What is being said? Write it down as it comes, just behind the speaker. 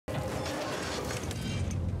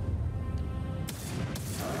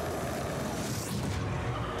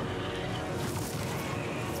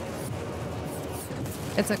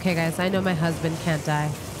It's okay, guys. I know my husband can't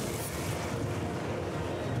die.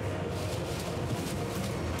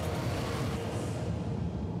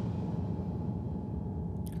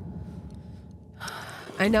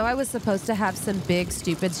 I know I was supposed to have some big,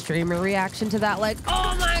 stupid streamer reaction to that, like,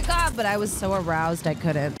 oh my God, but I was so aroused I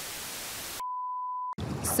couldn't.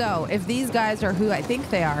 So if these guys are who I think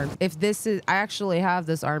they are, if this is, I actually have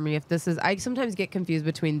this army. If this is, I sometimes get confused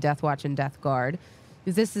between Death Watch and Death Guard.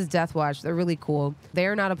 If this is Death Watch, they're really cool. They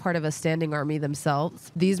are not a part of a standing army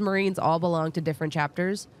themselves. These Marines all belong to different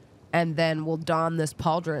chapters and then will don this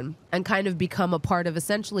pauldron and kind of become a part of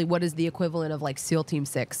essentially what is the equivalent of like SEAL Team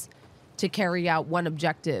 6 to carry out one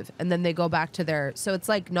objective. And then they go back to their, so it's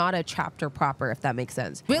like not a chapter proper, if that makes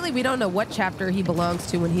sense. Really, we don't know what chapter he belongs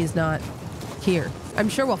to when he's not here. I'm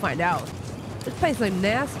sure we'll find out. This place is like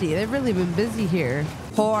nasty. They've really been busy here.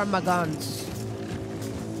 Poor Magons.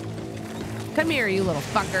 Come here, you little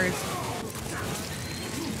fuckers.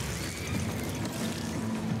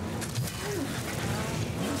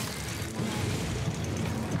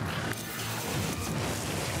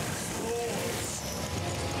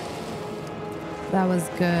 That was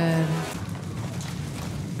good.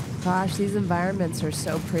 Gosh, these environments are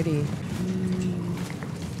so pretty.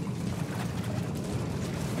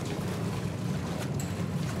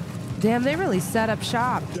 Damn, they really set up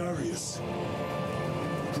shop. Darius,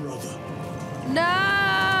 brother.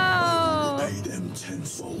 No! Pay them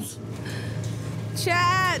tenfold.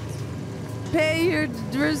 Chat! Pay your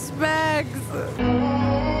respects.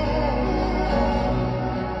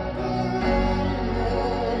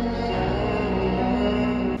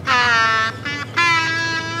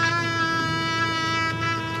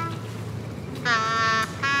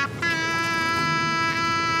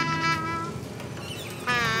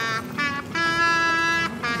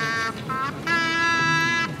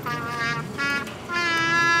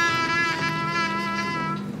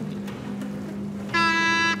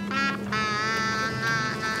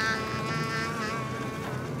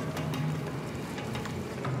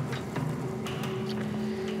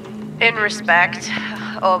 In respect.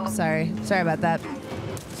 Oh, sorry. Sorry about that.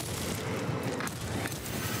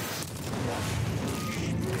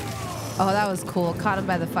 Oh, that was cool. Caught him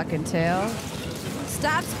by the fucking tail.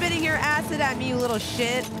 Stop spitting your acid at me, you little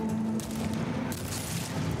shit.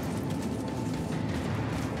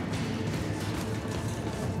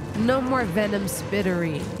 No more venom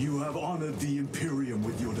spittery. You have honored the Imperium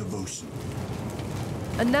with your devotion.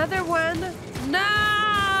 Another one? No!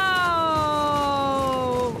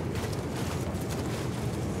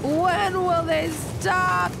 When will they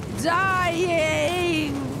stop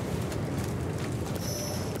dying?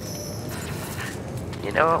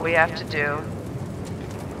 You know what we have to do?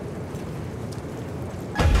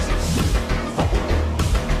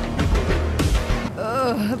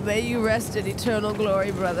 Ugh, may you rest in eternal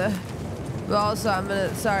glory, brother. But also, I'm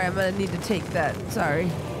gonna need to take that.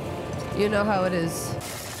 Sorry. You know how it is.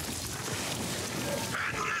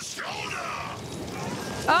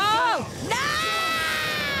 Oh! No!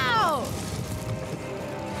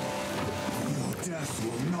 Your death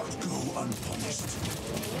will not go unpunished.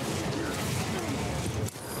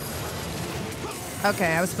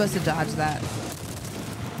 Okay, I was supposed to dodge that.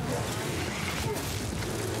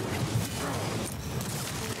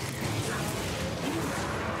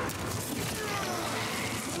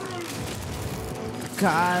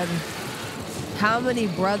 God. How many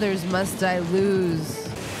brothers must I lose?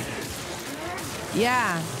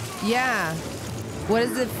 Yeah, yeah. What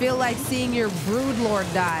does it feel like seeing your brood lord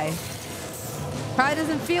die? Probably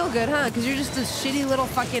doesn't feel good, huh? Because you're just a shitty little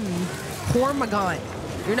fucking Hormagon.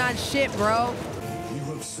 You're not shit, bro. You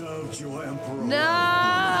have served your emperor. No!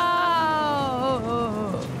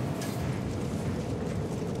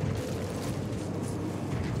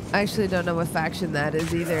 I actually don't know what faction that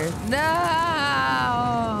is either. No!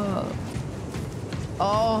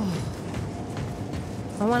 Oh.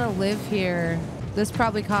 I want to live here. This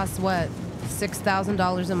probably costs, what,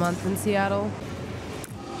 $6,000 a month in Seattle?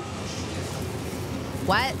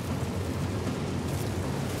 What?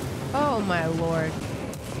 Oh, my Lord.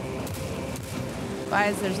 Why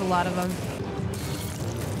is there's a lot of them?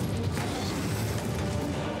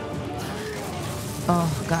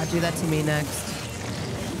 Oh, God, do that to me next.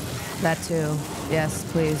 That too. Yes,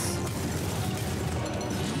 please.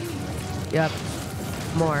 Yep.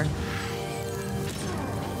 More.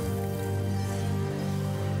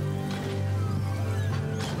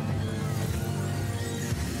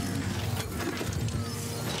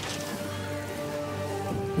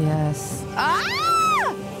 Yes. Ah!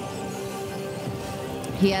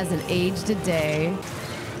 He hasn't aged a day.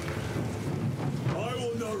 I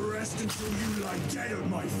will not rest until you lie dead at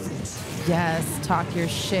my feet. Yes, talk your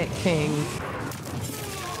shit, king.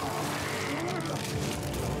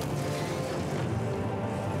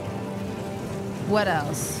 What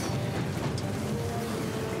else?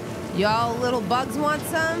 Y'all little bugs want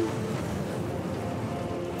some?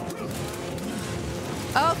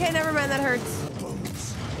 Okay, never mind, that hurts.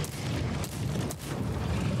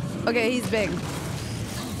 Okay, he's big.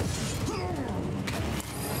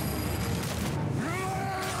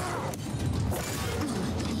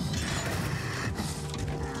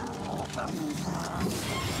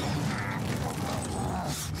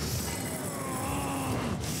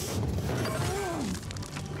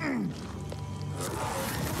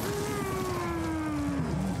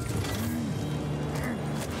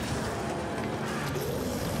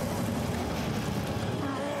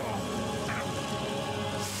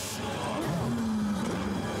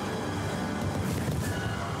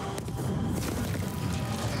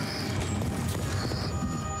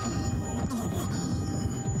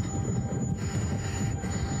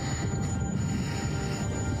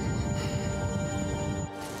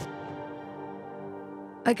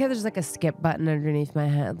 Okay, there's like a skip button underneath my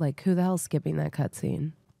head. Like, who the hell's skipping that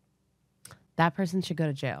cutscene? That person should go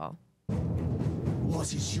to jail.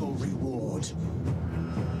 What is your reward?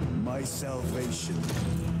 My salvation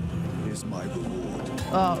is my reward.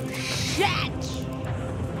 Oh, shit!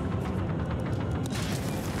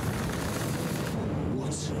 What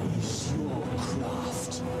is your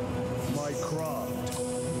craft? My craft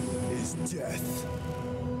is death.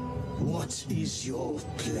 What is your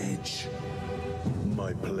pledge?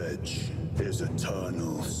 My pledge is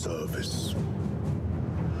eternal service.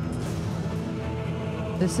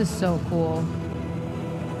 This is so cool.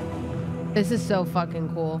 This is so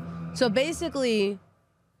fucking cool. So basically,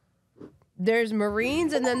 there's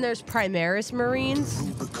Marines and then there's Primaris Marines.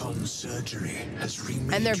 Rubicon surgery has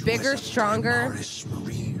remade And they're you bigger, as a stronger. Primaris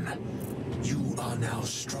Marine. You are now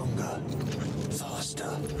stronger,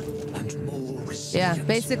 faster, and more resilient. Yeah,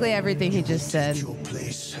 basically everything he just said. Take your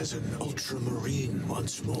place as an ultramarine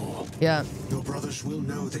once more. Yeah. Your brothers will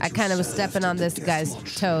know that I you kind of was served stepping at on the this Death guy's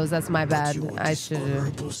Watch, toes. That's my but bad. your I should have.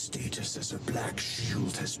 dishonorable status as a Black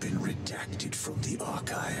Shield has been redacted from the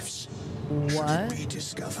archives. Should What? it be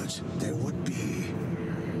discovered, there would be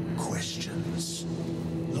questions.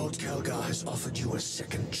 Lord Kelgar has offered you a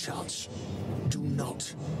second chance. Do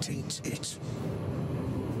not taint it.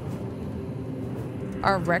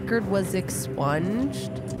 Our record was expunged?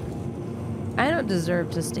 I don't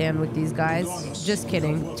deserve to stand with these guys. Just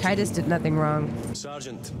kidding. Titus did nothing wrong.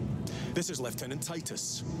 Sergeant, this is Lieutenant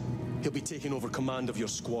Titus. He'll be taking over command of your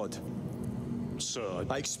squad. Sir,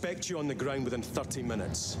 I expect you on the ground within 30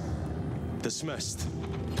 minutes. Dismissed.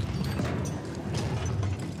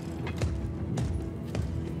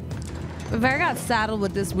 If I got saddled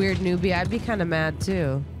with this weird newbie, I'd be kind of mad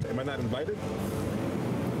too. Am I not invited?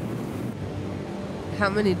 How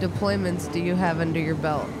many deployments do you have under your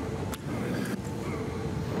belt?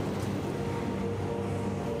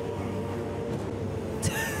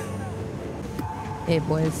 Hey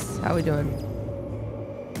boys, how we doing?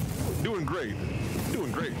 Doing great.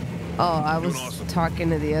 Doing great. Oh, I was awesome. talking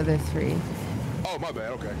to the other three. Oh, my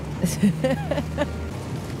bad. Okay.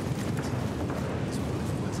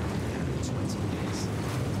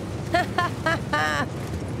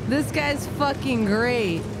 This guy's fucking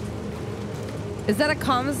great. Is that a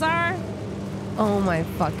commissar? Oh my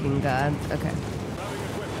fucking god. Okay.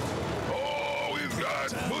 Oh, we've got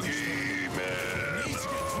Boogie Man.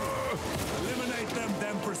 Eliminate them,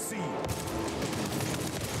 then proceed.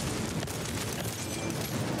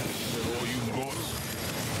 Oh, you boys.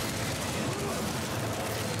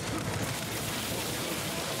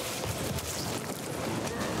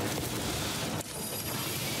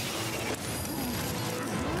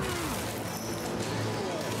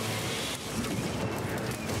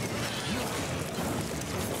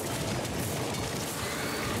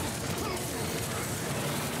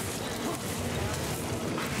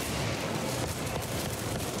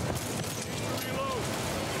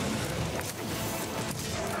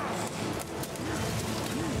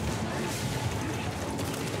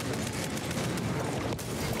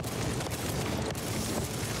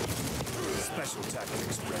 Special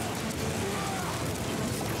tactics ready.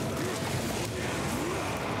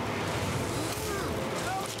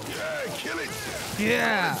 Yeah, kill it.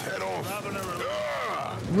 Yeah. Head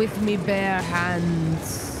off. With me bare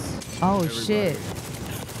hands. Oh shit.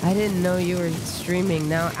 I didn't know you were streaming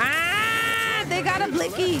now. Ah! They got a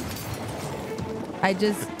blicky. I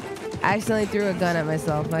just accidentally threw a gun at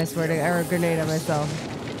myself. I swear to God, or a grenade at myself.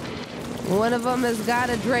 One of them has got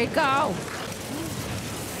a Draco.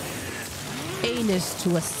 Anus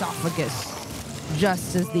to esophagus.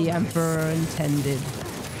 just as the Emperor intended.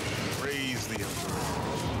 Praise the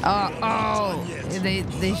Emperor. Oh,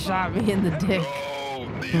 they shot me in the dick. Oh,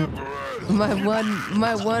 the Emperor.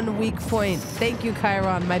 My one weak point. Thank you,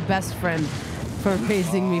 Chiron, my best friend, for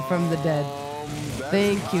raising me from the dead.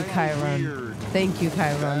 Thank you, Chiron. Thank you,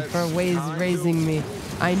 Chiron, for raising me.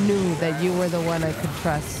 I knew that you were the one I could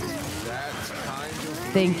trust.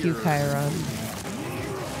 Thank you, Chiron.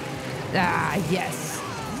 Ah, yes.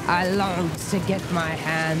 I longed to get my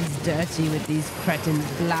hands dirty with these cretins'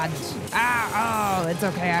 blood. Ah, oh, it's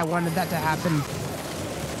okay. I wanted that to happen.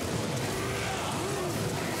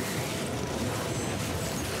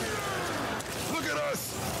 Look at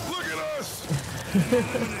us! Look at us!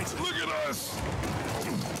 Look at us!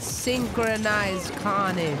 Synchronized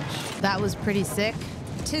carnage. That was pretty sick.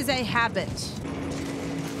 'Tis a habit.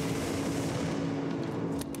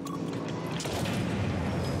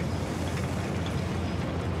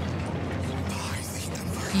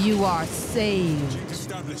 You are saved.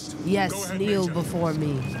 Established. Yes, Go ahead, kneel Major. before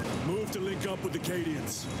me. Move to link up with the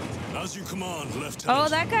Cadians. As you command, Lieutenant. Oh,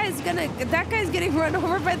 that guy's getting run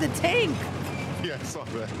over by the tank. Yeah, I saw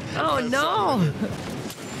that. Oh no.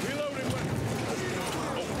 Reloading weapon.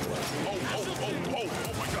 Oh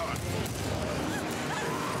my God.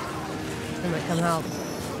 Somebody come help.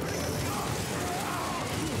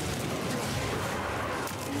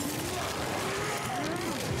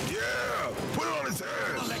 Yeah! Put it on his head!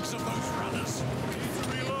 Legs of those runners. Need to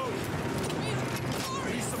reload.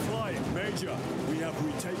 Resupplying. Major, we have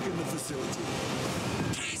retaken the facility.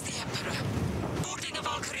 Praise the Emperor. Boarding a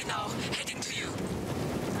Valkyrie now, heading to you.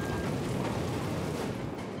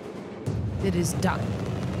 It is done.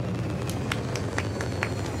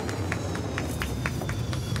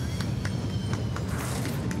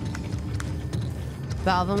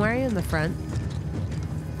 Valvin, why are you in the front?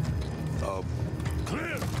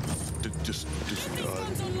 Clear. Just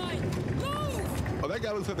oh, that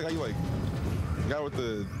guy looks like the guy you like. The guy with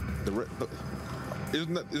the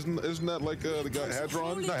isn't that like the guy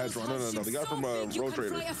Hadron? Not Hadron. No. The guy from Road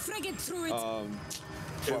Trader.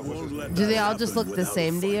 It won't let Do that they all happen just look the without a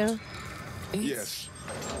same to you? Yes.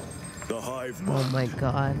 The hive. Oh my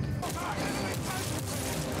god.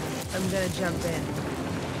 I'm gonna jump in.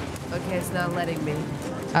 Okay, it's not letting me.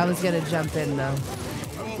 I was gonna jump in though.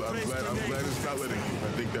 I'm glad it's not letting you.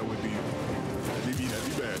 I think that would be that'd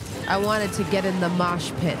be bad. I wanted to get in the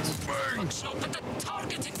mosh pit. Functional, but the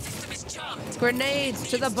targeting system is jammed. Grenades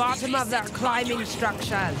to the bottom of their climbing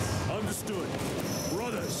structures. Understood.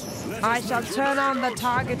 Brothers, let I us shall make turn on the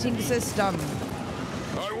targeting system.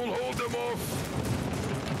 I will hold them off.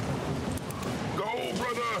 Go,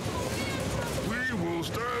 brother. We will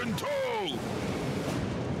stand tall.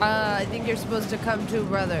 I think you're supposed to come too,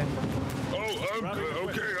 brother. Oh,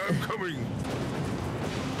 okay, I'm coming.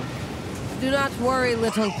 Do not worry,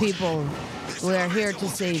 little people. We are here to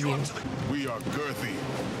save you. We are girthy.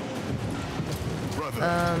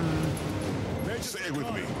 Brother. Say it with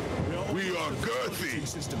me. We are girthy.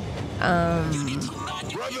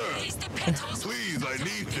 Brother, please, I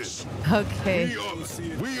need this. Okay.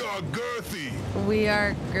 We are girthy. We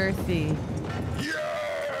are girthy.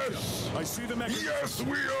 Yes! I see the mechanism. Yes,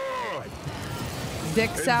 we are!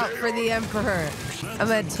 Dicks out for the Emperor. I'm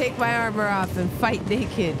gonna take my armor off and fight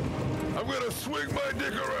naked. I'm gonna swing my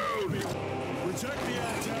dick around. Protect the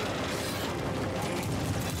antenna.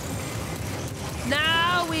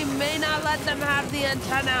 No, we may not let them have the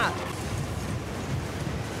antenna.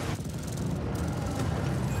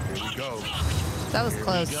 Here we go. That was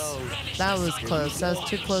close. That was close. That was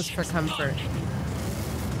too close for comfort.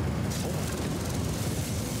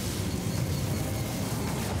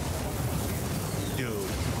 Dude.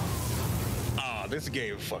 Ah, this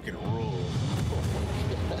game fucking rules.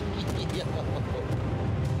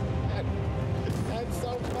 That's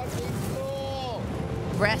so fucking cool!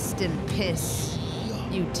 Rest in piss,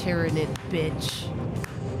 you tyrannid bitch.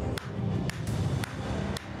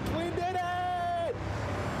 We did it!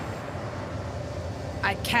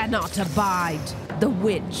 I cannot abide the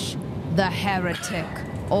witch, the heretic,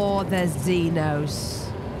 or the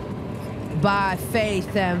Xenos. By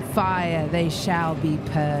faith and fire they shall be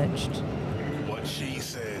purged.